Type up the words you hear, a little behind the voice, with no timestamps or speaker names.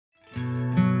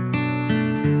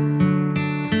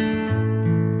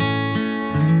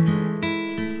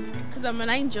I'm an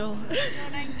angel. You're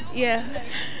an angel? Yeah.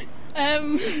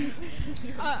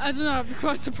 I don't know, I'm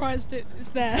quite surprised it's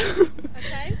there.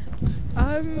 Okay.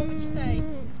 What would you say?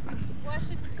 Why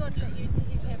should God let you into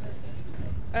his heaven?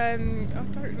 I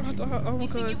don't, oh my You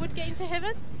God. think you would get into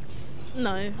heaven?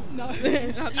 No. No. I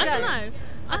don't know.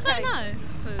 I don't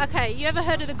know. Okay, you ever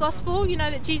heard of the gospel? You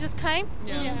know that Jesus came?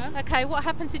 Yeah. Okay, what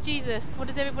happened to Jesus? What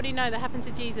does everybody know that happened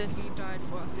to Jesus? He died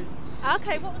for our sins.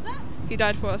 Okay, what was that? He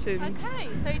died for our sins. Okay,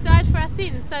 so he died for our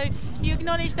sins. So you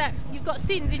acknowledge that you've got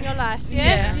sins in your life,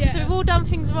 yeah? Yeah. So we've all done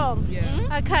things wrong.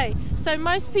 Yeah. Okay, so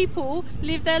most people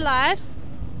live their lives,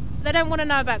 they don't want to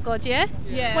know about God, yeah?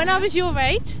 Yeah. When I was your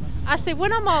age, I said,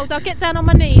 when I'm old, I'll get down on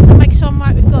my knees and make sure I'm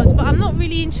right with God. But I'm not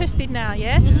really interested now,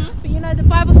 yeah? But you know, the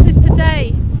Bible says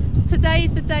today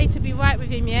is the day to be right with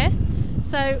him, yeah?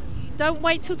 So don't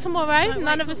wait till tomorrow.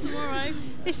 None of us. Tomorrow.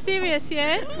 It's serious,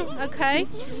 yeah? Okay.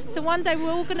 So one day we're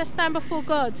all going to stand before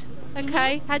God,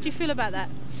 okay? How do you feel about that?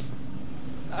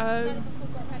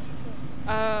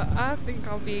 I think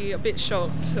I'll be a bit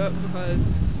shocked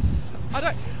because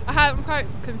I'm quite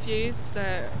confused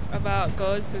about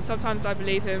God, and sometimes I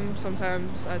believe him,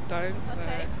 sometimes I don't.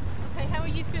 Okay. Okay, how are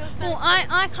you feeling? Well,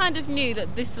 I kind of knew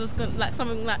that this was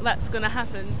something like that's going to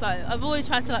happen, so I've always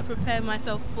tried to prepare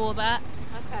myself for that.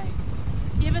 Okay.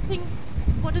 You ever think,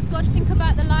 what does God think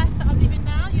about the life that I'm living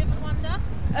now? You ever wonder?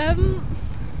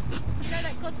 You know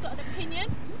that God's got an opinion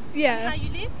on Yeah. how you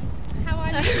live, how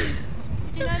I live.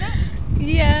 Did you know that?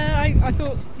 Yeah, I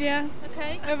thought, yeah.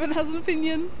 Okay. Everyone has an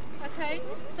opinion. Okay.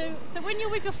 So when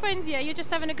you're with your friends, yeah, you're just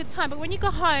having a good time. But when you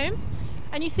go home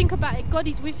and you think about it, God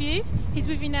is with you. He's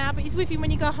with you now, but he's with you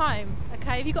when you go home.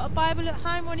 Okay. Have you got a Bible at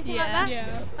home or anything like that?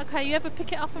 Yeah. Okay. You ever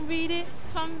pick it up and read it?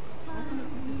 Some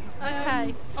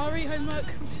Okay. RE homework.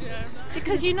 Yeah.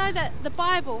 Because you know that the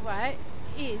Bible, right,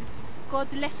 is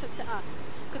God's letter to us.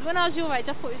 Because when I was your age,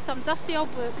 I thought it was some dusty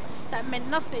old book that meant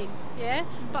nothing, yeah?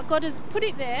 But God has put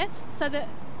it there so that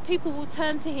people will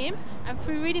turn to him and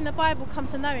through reading the Bible come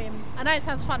to know him. I know it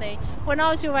sounds funny. When I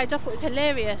was your age, I thought it was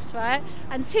hilarious, right?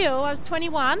 Until I was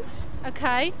 21,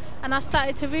 okay? And I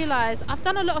started to realise I've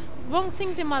done a lot of wrong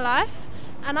things in my life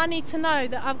and I need to know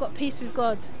that I've got peace with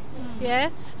God, yeah?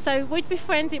 So with your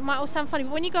friends, it might all sound funny,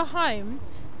 but when you go home,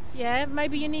 yeah,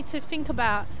 maybe you need to think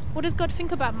about, what does God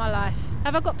think about my life?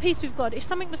 Have I got peace with God? If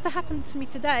something was to happen to me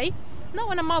today, not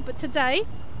when I'm old, but today,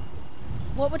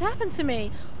 what would happen to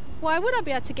me? Why would I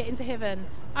be able to get into heaven?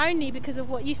 Only because of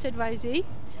what you said, Rosie.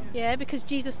 Yeah, because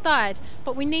Jesus died.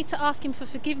 But we need to ask him for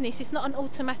forgiveness. It's not an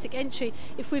automatic entry.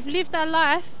 If we've lived our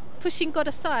life pushing God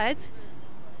aside,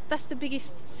 that's the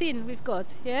biggest sin with God,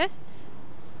 yeah?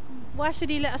 Why should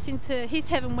he let us into his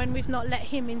heaven when we've not let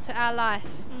him into our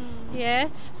life? Yeah?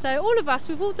 So all of us,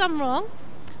 we've all done wrong.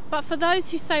 But for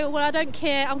those who say, well, I don't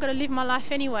care, I'm going to live my life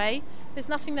anyway, there's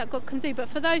nothing that God can do. But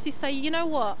for those who say, you know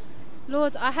what,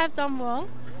 Lord, I have done wrong,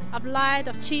 I've lied,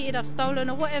 I've cheated, I've stolen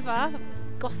or whatever, I've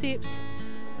gossiped,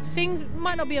 things,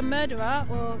 might not be a murderer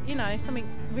or, you know, something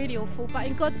really awful, but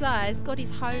in God's eyes, God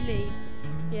is holy,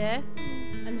 yeah?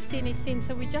 And sin is sin,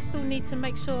 so we just all need to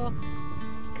make sure,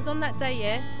 because on that day,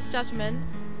 yeah, of judgment,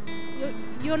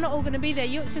 you're not all going to be there.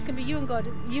 It's just going to be you and God,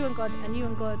 you and God, and you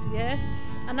and God, yeah?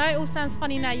 I know it all sounds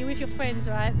funny now, you're with your friends,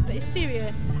 right? But it's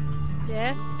serious,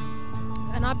 yeah?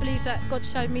 And I believe that God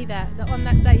showed me that on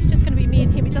that day, it's just going to be me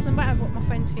and him. It doesn't matter what my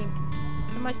friends think.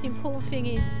 The most important thing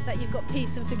is that you've got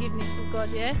peace and forgiveness with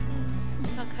God, yeah?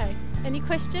 Okay. Any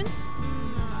questions?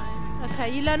 No. Okay,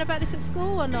 you learn about this at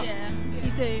school or not? Yeah.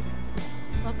 You do?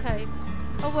 Okay.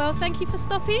 Oh well, thank you for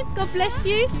stopping. God bless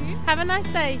you. Have a nice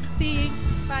day. See you.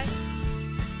 Bye.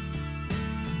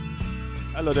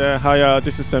 Hello there, hi,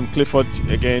 this is Sam Clifford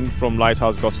again from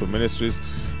Lighthouse Gospel Ministries.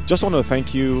 Just want to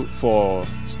thank you for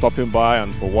stopping by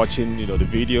and for watching, the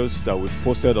videos that we've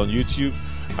posted on YouTube.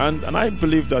 And I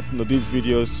believe that these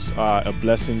videos are a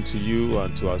blessing to you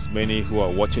and to as many who are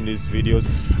watching these videos.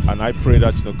 And I pray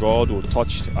that God will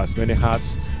touch as many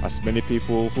hearts, as many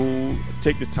people who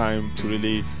take the time to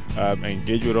really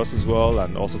engage with us as well,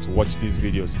 and also to watch these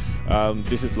videos.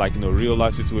 This is like real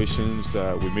life situations.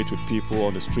 We meet with people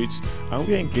on the streets and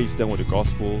we engage them with the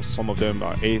gospel. Some of them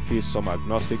are atheists, some are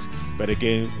agnostics, but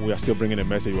again, we are still bringing a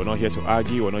message. We're not here to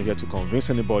argue, we're not here to convince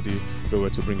anybody, but we're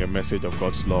to bring a message of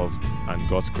God's love and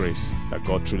God's grace, that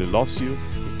God truly loves you,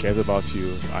 he cares about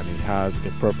you, and he has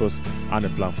a purpose and a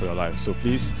plan for your life. So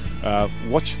please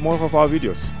watch more of our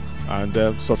videos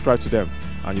and subscribe to them,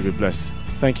 and you'll be blessed.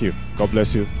 Thank you. God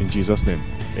bless you in Jesus' name.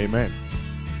 Amen.